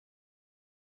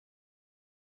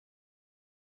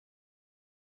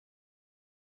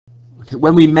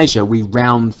when we measure, we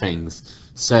round things.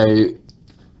 So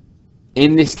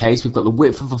in this case, we've got the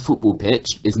width of a football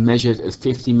pitch is measured as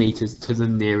 50 meters to the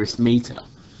nearest meter.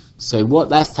 So what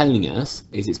that's telling us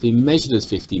is it's been measured as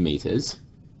 50 meters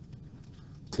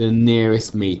to the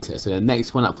nearest meter. So the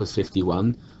next one up was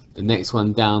 51, the next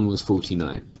one down was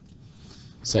 49.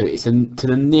 So it's to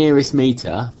the nearest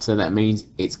meter, so that means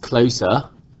it's closer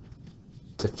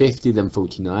to 50 than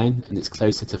 49, and it's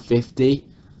closer to 50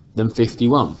 than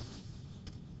 51.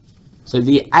 So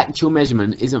the actual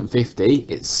measurement isn't 50,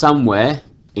 it's somewhere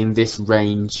in this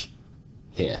range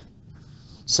here.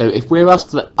 So if we're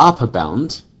after the upper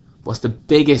bound, what's the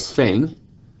biggest thing?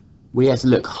 We have to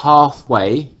look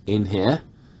halfway in here,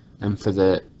 and for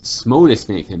the smallest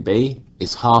thing it can be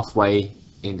is halfway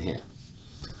in here.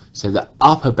 So the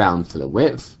upper bound for the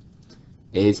width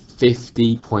is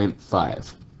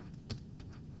 50.5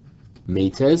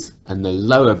 meters, and the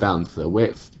lower bound for the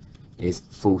width is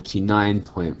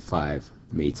 49.5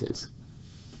 meters.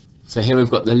 So here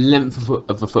we've got the length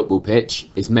of a football pitch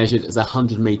is measured as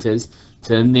 100 meters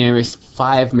to the nearest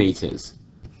 5 meters.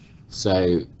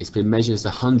 So it's been measured as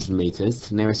 100 meters to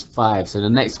the nearest 5. So the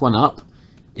next one up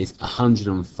is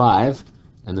 105,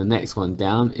 and the next one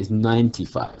down is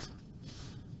 95.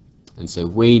 And so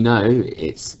we know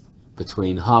it's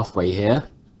between halfway here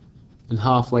and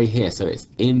halfway here, so it's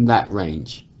in that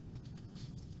range.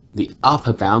 The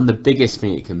upper bound, the biggest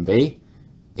thing it can be,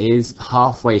 is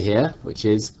halfway here, which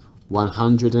is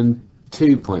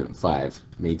 102.5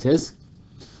 meters,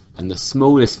 and the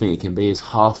smallest thing it can be is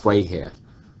halfway here,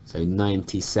 so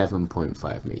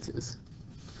 97.5 meters.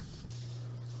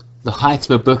 The height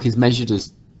of a book is measured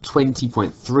as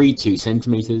 20.32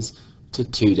 centimeters to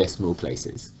 2 decimal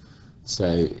places.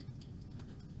 So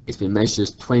it's been measured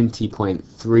as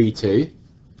 20.32.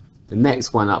 The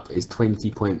next one up is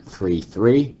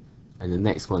 20.33, and the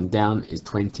next one down is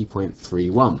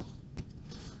 20.31.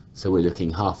 So we're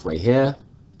looking halfway here,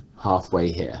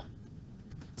 halfway here.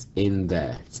 It's in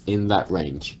there, it's in that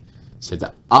range. So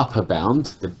the upper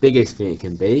bound, the biggest thing it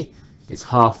can be, is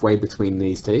halfway between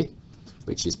these two,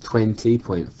 which is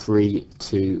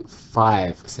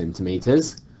 20.325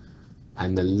 centimeters.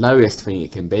 And the lowest thing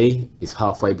it can be is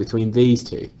halfway between these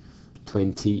two,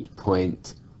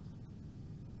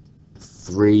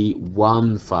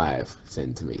 20.315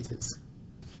 centimeters.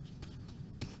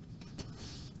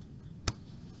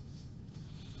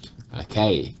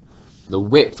 Okay, the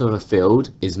width of a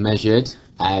field is measured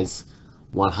as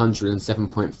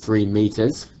 107.3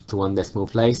 meters to 1 decimal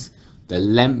place. The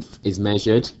length is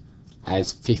measured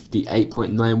as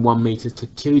 58.91 meters to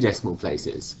 2 decimal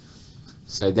places.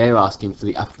 So they're asking for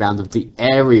the upper bound of the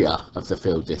area of the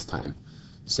field this time.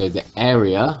 So the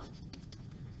area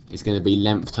is going to be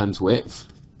length times width,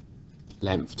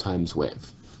 length times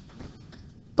width.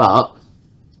 But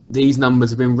these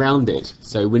numbers have been rounded,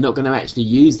 so we're not going to actually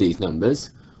use these numbers.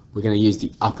 We're going to use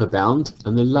the upper bound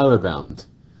and the lower bound.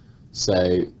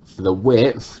 So for the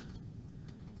width,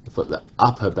 we've got the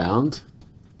upper bound.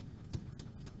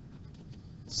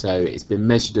 So it's been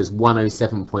measured as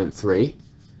 107.3.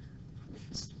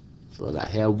 Draw that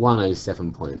here,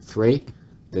 107.3.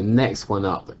 The next one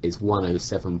up is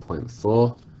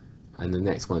 107.4, and the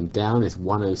next one down is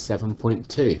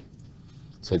 107.2.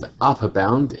 So the upper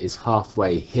bound is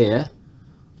halfway here,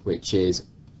 which is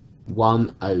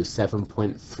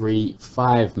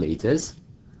 107.35 meters,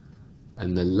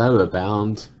 and the lower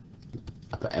bound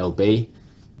up at LB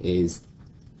is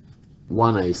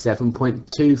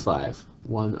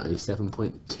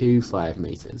 107.25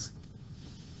 meters.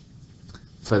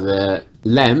 For the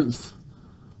length,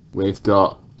 we've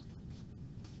got,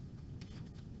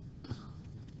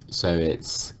 so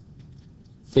it's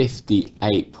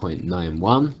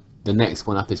 58.91, the next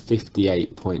one up is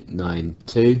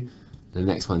 58.92, the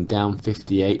next one down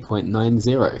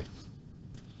 58.90,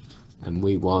 and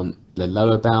we want the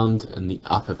lower bound and the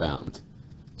upper bound.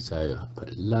 So I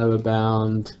put lower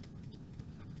bound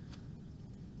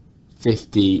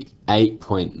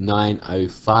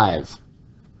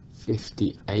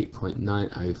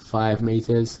 58.905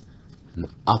 meters, and the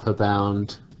upper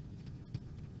bound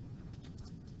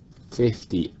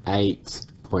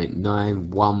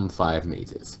 58.915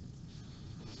 meters.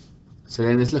 So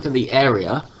then let's look at the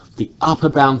area. The upper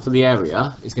bound for the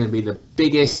area is going to be the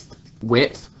biggest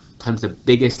width times the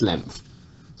biggest length.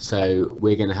 So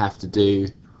we're going to have to do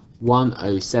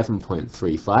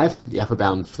 107.35, the upper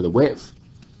bound for the width,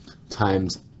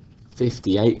 times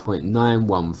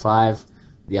 58.915,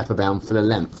 the upper bound for the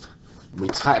length. We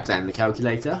type that in the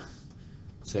calculator.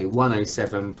 So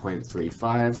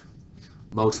 107.35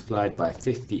 multiplied by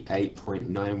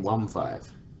 58.915,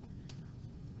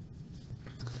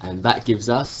 and that gives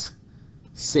us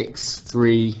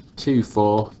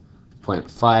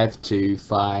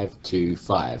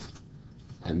 6324.52525,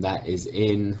 and that is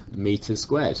in meters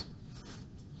squared.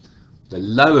 The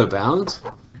lower bound,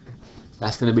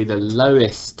 that's going to be the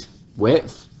lowest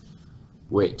width,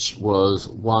 which was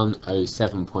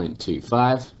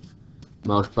 107.25,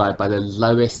 multiplied by the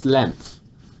lowest length,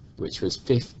 which was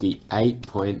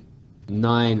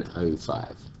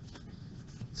 58.905.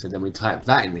 So then we type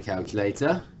that in the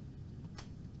calculator,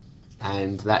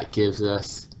 and that gives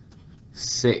us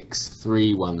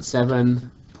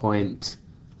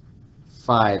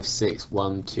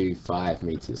 6317.56125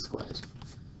 meters squared.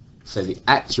 So the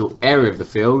actual area of the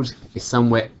field is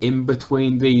somewhere in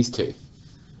between these two.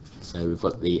 So we've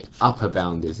got the upper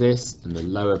bound is this, and the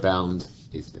lower bound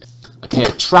is this. Okay,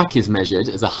 a track is measured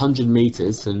as 100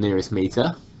 meters to the nearest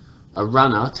meter. A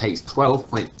runner takes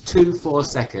 12.24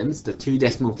 seconds to 2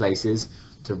 decimal places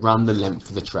to run the length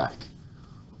of the track.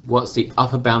 What's the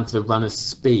upper bound to the runner's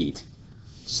speed?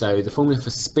 So the formula for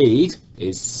speed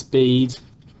is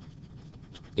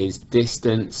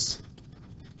distance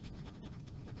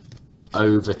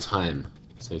over time.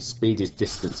 So speed is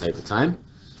distance over time.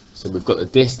 So we've got the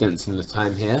distance and the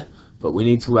time here, but we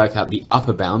need to work out the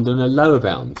upper bound and the lower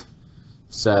bound.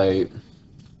 So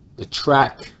the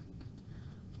track,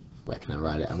 where can I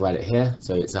write it? I'll write it here.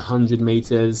 So it's 100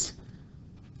 meters.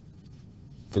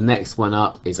 The next one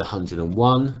up is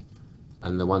 101,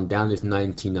 and the one down is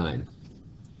 99.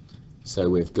 So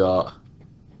we've got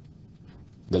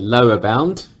the lower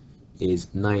bound is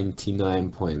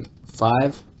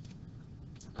 99.5,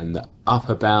 and the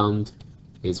upper bound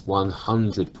is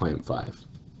 100.5.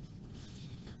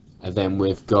 And then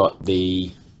we've got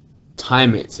the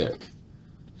time it took.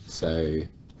 So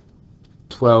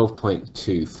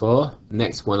 12.24,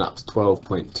 next one up's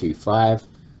 12.25,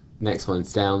 next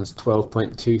one's down's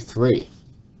 12.23.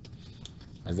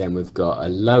 And then we've got a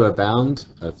lower bound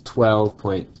of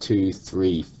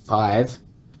 12.235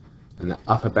 and the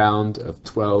upper bound of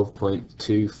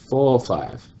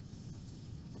 12.245.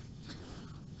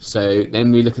 So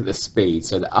then we look at the speed.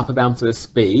 So the upper bound for the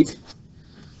speed,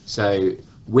 so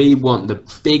we want the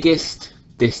biggest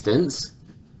distance,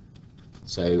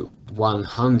 so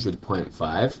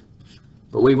 100.5,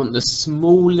 but we want the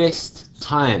smallest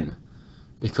time,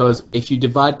 because if you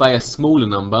divide by a smaller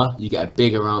number you get a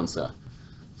bigger answer.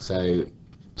 So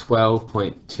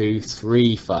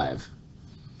 12.235.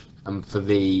 And for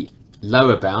the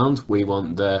lower bound we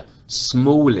want the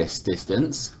smallest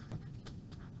distance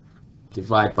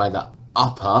divided by the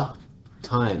upper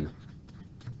time,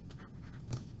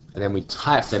 and then we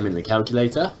type them in the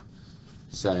calculator.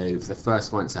 So for the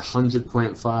first one it's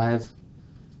 100.5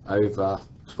 over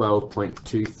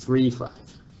 12.235.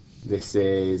 This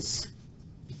is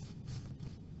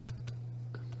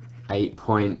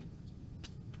 8.21.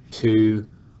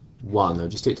 I'll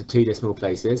just do it to 2 decimal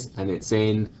places, and it's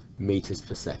in meters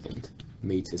per second.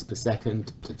 Meters per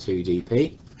second to 2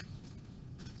 dp.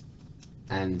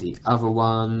 And the other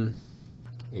one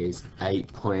is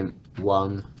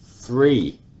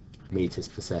 8.13 meters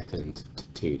per second to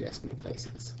 2 decimal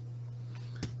places.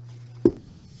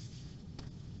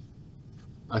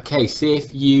 Okay, see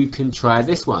if you can try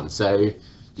this one. So you're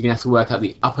going to have to work out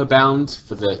the upper bound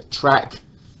for the track,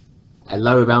 a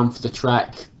lower bound for the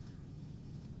track,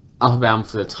 upper bound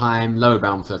for the time, lower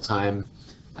bound for the time,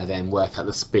 and then work out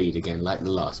the speed again like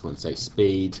the last one. So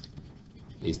speed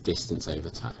is distance over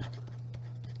time.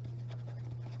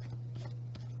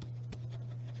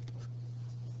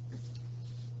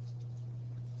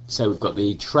 So we've got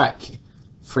the track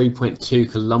 3.2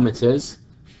 kilometers,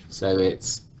 so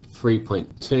it's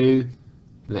 3.2,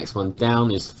 the next one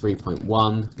down is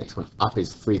 3.1, next one up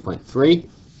is 3.3.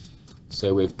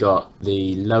 So we've got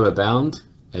the lower bound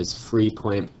as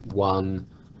 3.15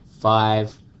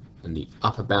 and the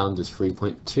upper bound is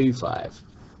 3.25.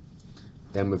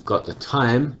 Then we've got the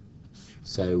time,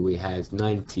 so we had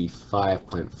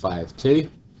 95.52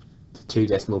 to 2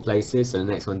 decimal places, so the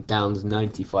next one down is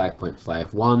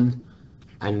 95.51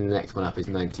 and the next one up is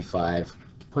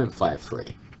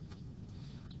 95.53.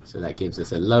 So that gives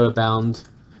us a lower bound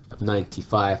of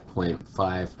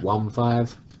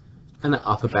 95.515 and an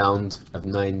upper bound of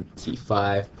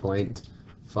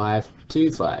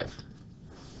 95.525.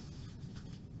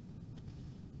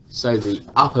 So the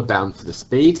upper bound for the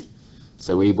speed,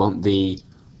 so we want the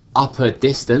upper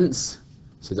distance.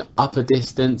 So the upper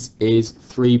distance is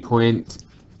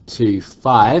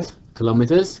 3.25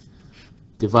 kilometers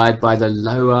divided by the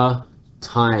lower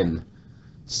time,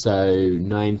 so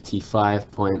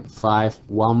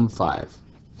 95.515.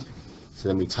 So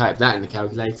then we type that in the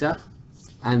calculator,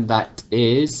 and that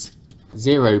is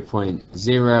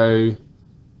 0.0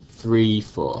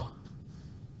 0.34.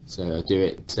 So I'll do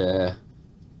it to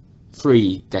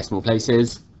 3 decimal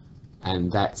places,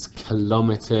 and that's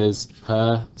kilometers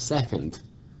per second.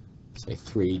 So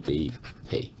 3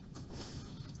 dp.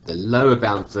 The lower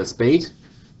bound for the speed,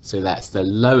 so that's the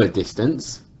lower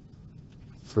distance,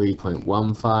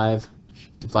 3.15,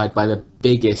 divided by the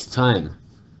biggest time,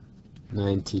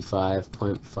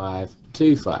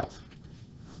 95.525.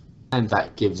 And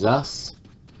that gives us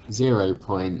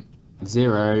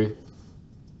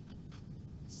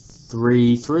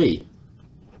 0.033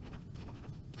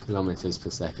 kilometers per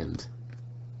second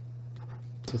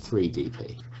to 3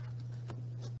 dp.